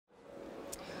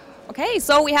Okay,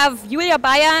 so we have Julia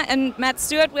Baier and Matt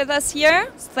Stuart with us here.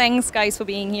 Thanks, guys, for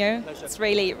being here. Pleasure. It's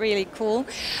really, really cool.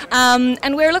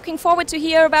 And we're looking forward to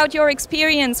hear about your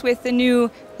experience with the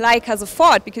new Leica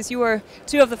Sofort, because you were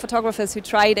two of the photographers who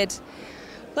tried it,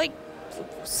 like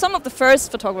some of the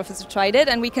first photographers who tried it,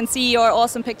 and we can see your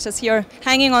awesome pictures here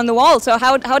hanging on the wall. So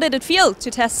how did it feel to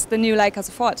test the new Leica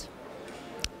Sofort?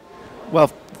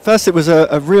 Well, first it was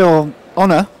a real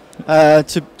honor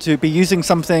to be using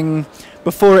something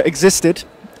before it existed,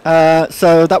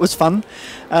 so that was fun.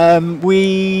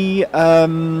 We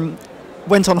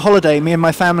went on holiday, me and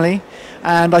my family,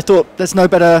 and I thought there's no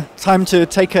better time to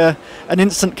take an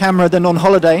instant camera than on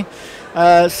holiday.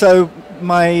 So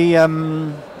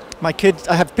my kids,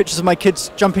 I have pictures of my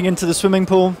kids jumping into the swimming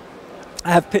pool.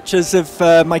 I have pictures of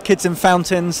my kids in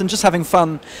fountains and just having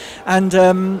fun, and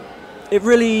it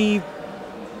really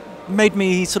made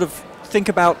me sort of think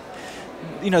about,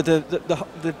 you know,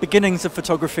 the beginnings of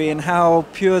photography and how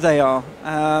pure they are,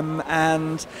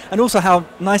 and also how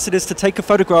nice it is to take a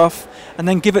photograph and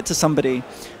then give it to somebody,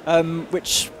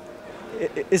 which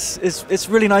is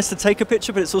really nice to take a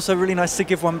picture, but it's also really nice to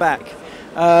give one back.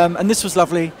 And this was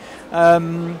lovely.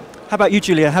 How about you,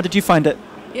 Julia? How did you find it?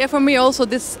 Yeah, for me also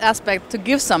this aspect to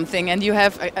give something, and you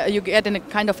get in a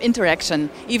kind of interaction,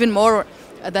 even more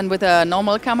than with a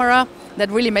normal camera. That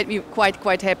really made me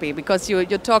quite happy, because you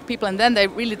talk people and then they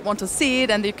really want to see it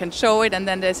and you can show it, and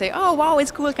then they say, oh wow,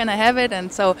 it's cool, can I have it?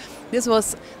 And so this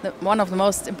was one of the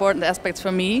most important aspects for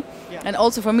me. Yeah. And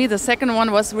also for me the second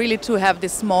one was really to have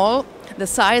this the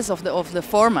size of the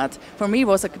format. For me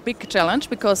was a big challenge,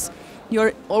 because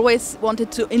you always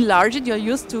wanted to enlarge it, you're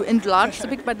used to enlarge the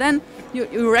big, but then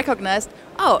you recognized,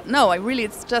 oh no,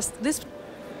 it's just this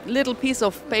little piece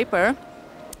of paper.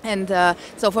 And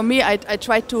so for me, I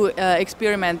tried to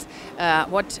experiment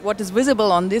what is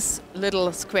visible on this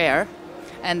little square,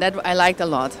 and that I liked a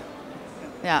lot.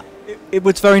 Yeah. It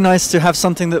was very nice to have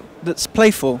something that's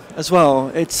playful as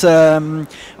well. It's, I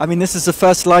mean, this is the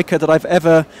first Leica that I've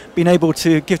ever been able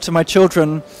to give to my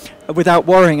children without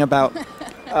worrying about.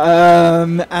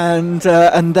 And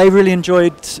they really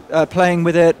enjoyed playing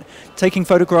with it, taking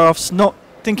photographs, not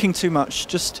thinking too much,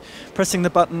 just pressing the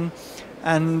button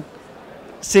and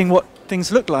seeing what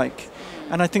things look like.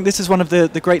 And I think this is one of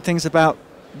the great things about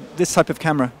this type of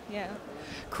camera. Yeah,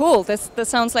 cool. This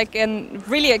sounds like a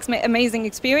really amazing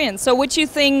experience. So would you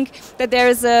think that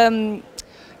there's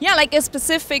like a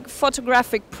specific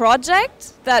photographic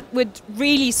project that would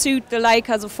really suit the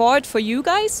Leica Sofort for you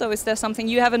guys? So is there something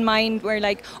you have in mind where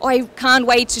like, oh, I can't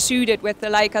wait to shoot it with the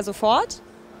Leica Sofort?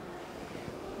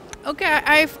 Okay,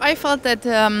 I felt that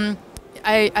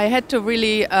I had to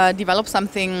really develop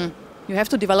something. You have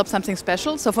to develop something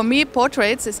special. So for me,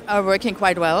 portraits are working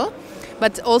quite well,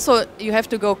 but also you have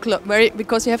to go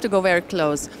because you have to go very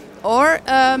close. Or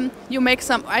you make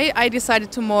some. I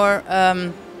decided to more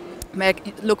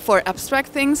look for abstract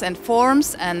things and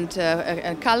forms and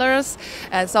colors.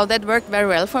 So that worked very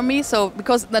well for me. So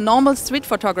because the normal street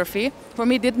photography for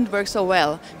me didn't work so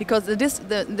well, because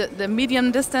the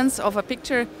medium distance of a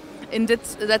picture in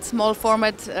that small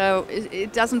format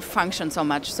it doesn't function so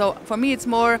much. So for me, it's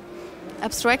more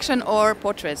abstraction or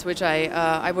portraits, which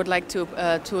I would like to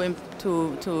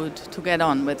get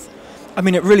on with. I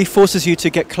mean, it really forces you to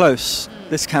get close.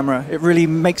 This camera, it really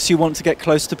makes you want to get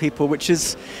close to people, which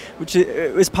is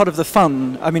part of the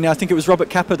fun. I mean, I think it was Robert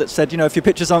Capa that said, you know, if your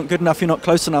pictures aren't good enough, you're not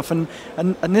close enough, and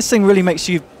this thing really makes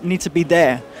you need to be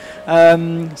there.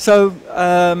 It's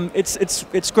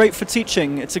great for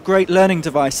teaching. It's a great learning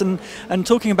device. And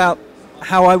talking about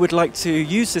how I would like to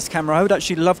use this camera, I would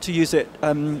actually love to use it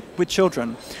with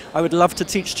children. I would love to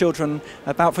teach children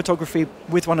about photography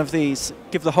with one of these,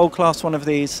 give the whole class one of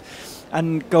these,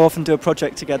 and go off and do a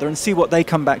project together and see what they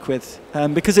come back with,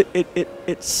 because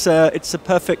it's a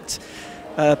perfect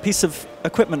piece of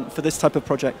equipment for this type of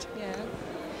project. Yeah.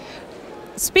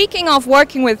 Speaking of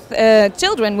working with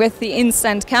children with the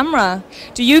instant camera,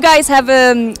 do you guys have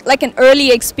like an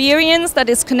early experience that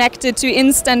is connected to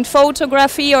instant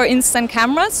photography or instant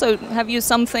camera? So have you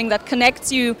something that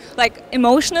connects you like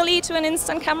emotionally to an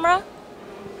instant camera?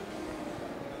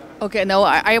 Okay, no,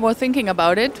 I was thinking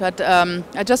about it, but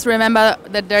I just remember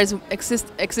that there is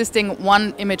existing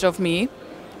one image of me,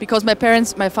 because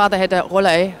my father had a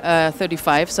Rollei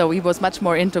 35, so he was much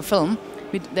more into film.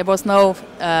 There was no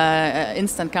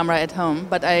instant camera at home,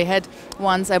 but I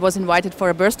was invited for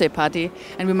a birthday party,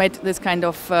 and we made this kind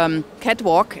of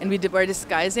catwalk, and we were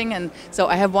disguising, and so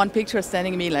I have one picture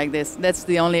standing me like this. That's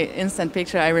the only instant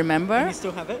picture I remember. And you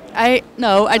still have it? I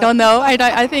don't know.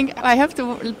 I think I have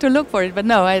to look for it, but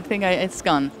no, I think it's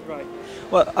gone. Right.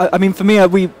 Well, I mean, for me,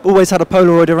 we always had a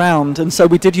Polaroid around, and so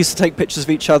we did used to take pictures of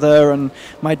each other. And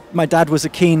my dad was a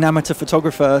keen amateur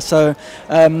photographer, so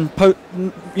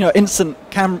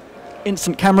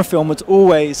instant camera film was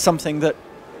always something that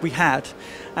we had,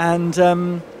 and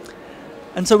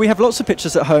so we have lots of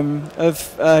pictures at home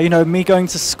of me going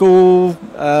to school,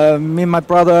 me and my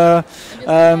brother.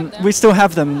 We still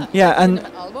have them, yeah, and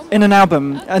in an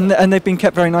album, and they've been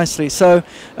kept very nicely. So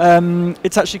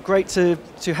it's actually great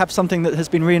to have something that has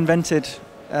been reinvented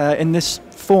in this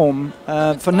form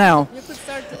for now. You could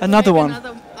start another one.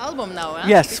 Another album now, huh?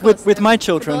 Yes, because with my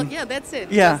children. Yeah, that's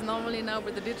it. Yeah. Because normally now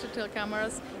with the digital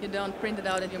cameras, you don't print it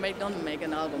out and you don't make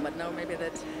an album. But now maybe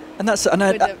that.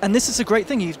 And this is a great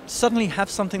thing. You suddenly have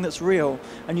something that's real,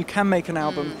 and you can make an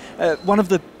album. One of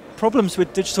the problems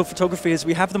with digital photography is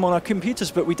we have them on our computers,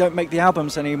 but we don't make the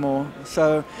albums anymore.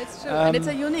 So it's true, and it's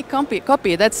a unique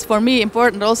copy. That's for me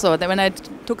important also. That when I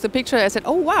took the picture, I said,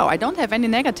 "Oh wow, I don't have any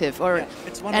negative or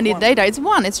any data. It's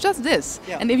one. It's just this."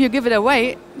 Yeah. And if you give it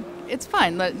away, it's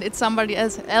fine. But it's somebody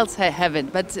else have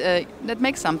it. But that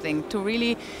makes something to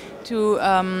really to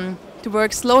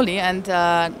work slowly and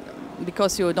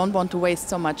because you don't want to waste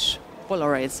so much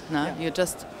Polaroids. No? Yeah. You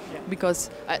just. Because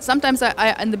sometimes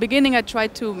in the beginning I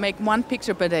tried to make one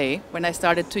picture per day when I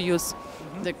started to use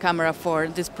the camera for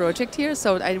this project here.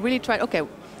 So I really tried, okay,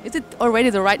 is it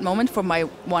already the right moment for my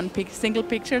single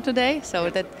picture today? So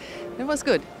that was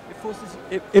good.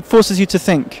 It forces you to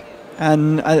think,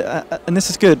 and this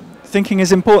is good. Thinking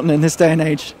is important in this day and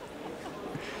age.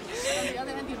 On the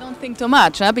other hand, you don't think too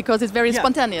much, huh? Because it's very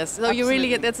spontaneous. So absolutely. you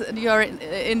really you're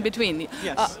in between.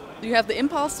 Yes. You have the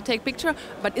impulse to take picture,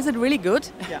 but is it really good?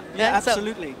 Yeah,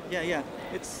 absolutely. Yeah.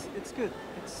 It's good.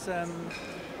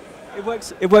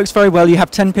 It works very well. You have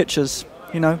 10 pictures,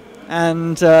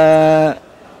 and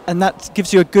that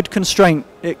gives you a good constraint.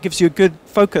 It gives you a good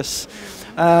focus.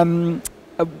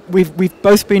 We've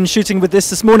both been shooting with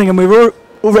this morning, and we've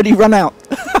already run out.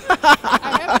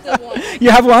 I have the one. You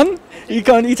have one?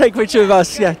 You take pictures of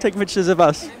us. Yeah, take pictures of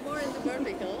us. I'm more in the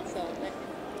vertical, so.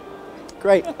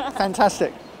 Great,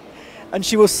 fantastic. And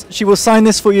she will sign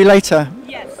this for you later.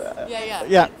 Yes.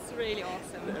 Yeah. It's really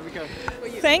awesome. There we go.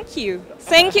 Thank you.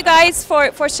 Thank you guys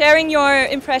for sharing your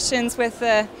impressions with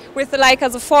the Leica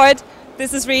Sofort.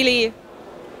 This is really,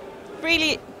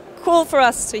 really cool for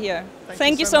us to hear.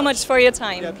 Thank you so much for your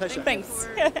time. Yeah, pleasure. Thanks.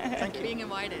 Thank you for being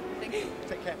invited. Thank you.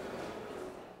 Take care.